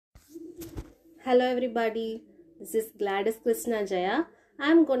Hello everybody, this is Gladys Krishna Jaya.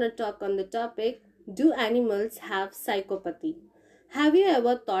 I'm gonna talk on the topic, do animals have psychopathy? Have you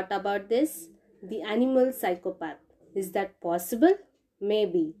ever thought about this? The animal psychopath. Is that possible?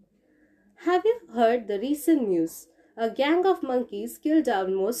 Maybe. Have you heard the recent news? A gang of monkeys killed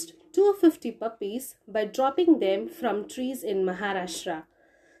almost 250 puppies by dropping them from trees in Maharashtra.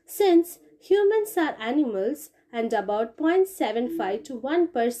 Since humans are animals and about 0.75 to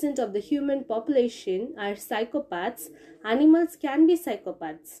 1% of the human population are psychopaths, animals can be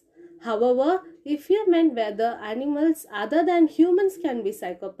psychopaths. However, if you meant whether animals other than humans can be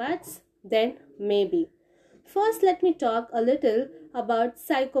psychopaths, then maybe. First, let me talk a little about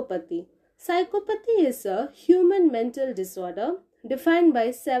psychopathy. Psychopathy is a human mental disorder defined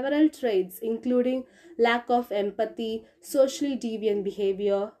by several traits including lack of empathy, socially deviant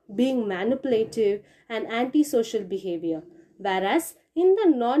behavior, being manipulative, and antisocial behavior. Whereas in the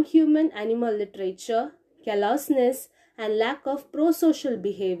non-human animal literature, callousness and lack of prosocial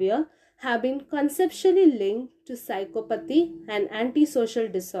behavior have been conceptually linked to psychopathy and antisocial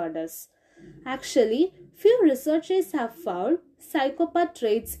disorders. Actually, few researchers have found psychopath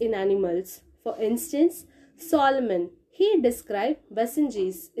traits in animals. For instance, Solomon, he described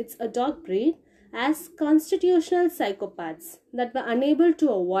Basenjis, it's a dog breed, as constitutional psychopaths that were unable to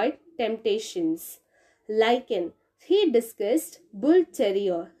avoid temptations. Lycan, he discussed Bull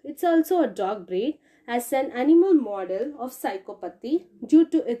Terrier, it's also a dog breed, as an animal model of psychopathy due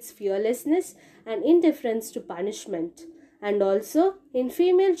to its fearlessness and indifference to punishment, and also in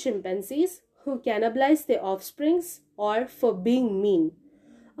female chimpanzees who cannibalize their offsprings or for being mean.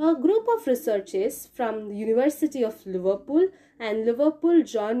 A group of researchers from the University of Liverpool and Liverpool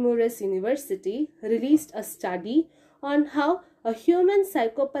John Moores University released a study on how a human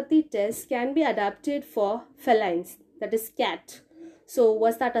psychopathy test can be adapted for felines, that is cat. So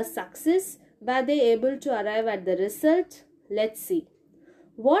was that a success? Were they able to arrive at the result? Let's see.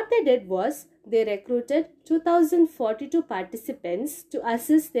 What they did was they recruited 2042 participants to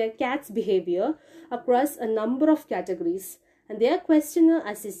assess their cat's behavior across a number of categories. And their questionnaire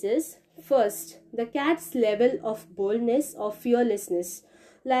assesses first the cat's level of boldness or fearlessness,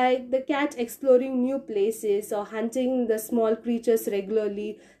 like the cat exploring new places or hunting the small creatures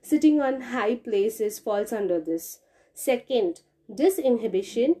regularly, sitting on high places falls under this. Second,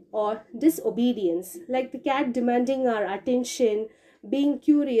 disinhibition or disobedience, like the cat demanding our attention, being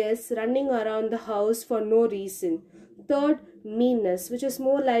curious, running around the house for no reason. Third, meanness, which is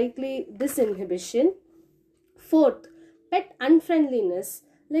more likely disinhibition. Fourth, pet unfriendliness,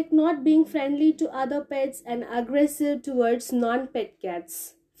 like not being friendly to other pets and aggressive towards non-pet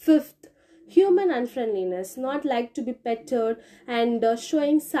cats. Fifth, human unfriendliness, not like to be petted and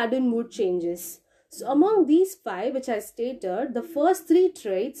showing sudden mood changes. So among these five which I stated, the first three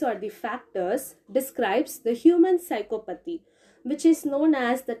traits or the factors describes the human psychopathy, which is known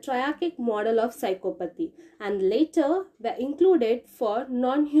as the triarchic model of psychopathy, and later were included for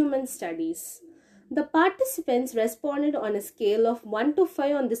non-human studies. The participants responded on a scale of 1 to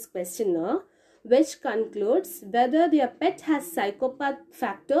 5 on this questionnaire, which concludes whether their pet has psychopath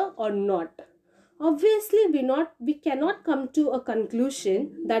factor or not. Obviously, we cannot come to a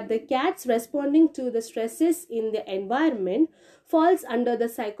conclusion that the cats responding to the stresses in the environment falls under the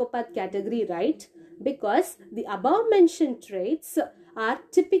psychopath category, right? Because the above mentioned traits are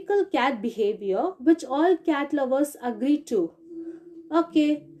typical cat behavior which all cat lovers agree to.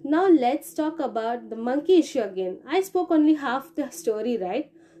 Okay, now let's talk about the monkey issue again. I spoke only half the story, right?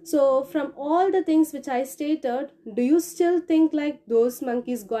 So from all the things which I stated, do you still think like those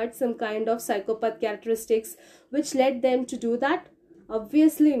monkeys got some kind of psychopath characteristics which led them to do that?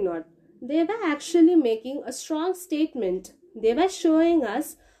 Obviously not. They were actually making a strong statement. They were showing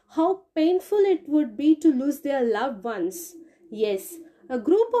us how painful it would be to lose their loved ones. Yes, a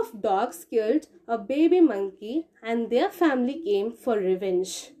group of dogs killed a baby monkey and their family came for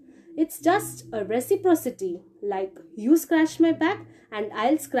revenge. It's just a reciprocity, like you scratch my back and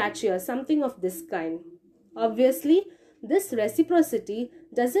I'll scratch yours, something of this kind. Obviously, this reciprocity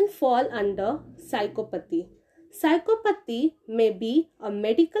doesn't fall under psychopathy. Psychopathy may be a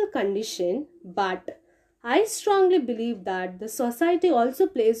medical condition, but I strongly believe that the society also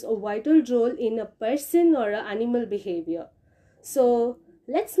plays a vital role in a person or an animal behavior. So,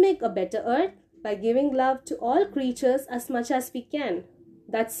 let's make a better earth by giving love to all creatures as much as we can.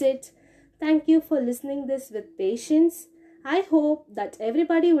 That's it. Thank you for listening this with patience. I hope that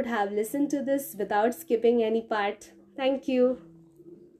everybody would have listened to this without skipping any part. Thank you.